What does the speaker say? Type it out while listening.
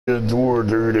door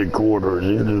through the corridors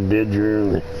into the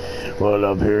bedroom. Well,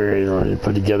 up here, you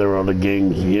put together all the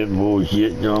games, you get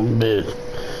bullshit on this.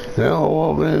 Now I'll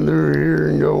walk in through here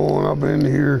and go on up in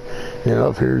here, and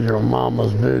up here's your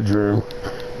mama's bedroom.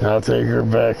 And I'll take her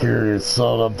back here and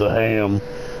salt up the ham,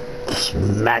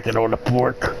 smack it on the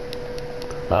pork.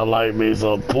 I like me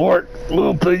some pork,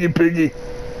 little piggy.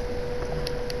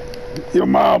 Your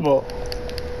mama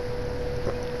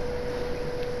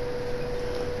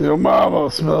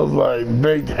smells like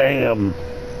baked ham.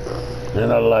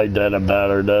 And I like that about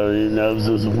her, though. You know, she's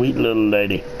a sweet little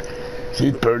lady.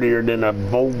 She's prettier than a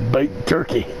old baked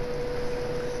turkey.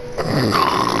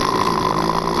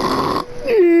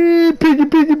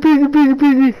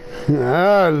 Piggy.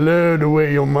 I love the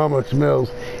way your mama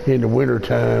smells in the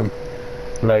wintertime.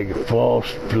 Like false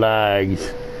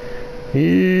flags.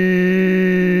 Tater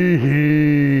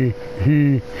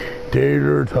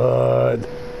tot.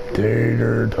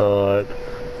 Tater tot.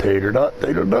 Tater tot.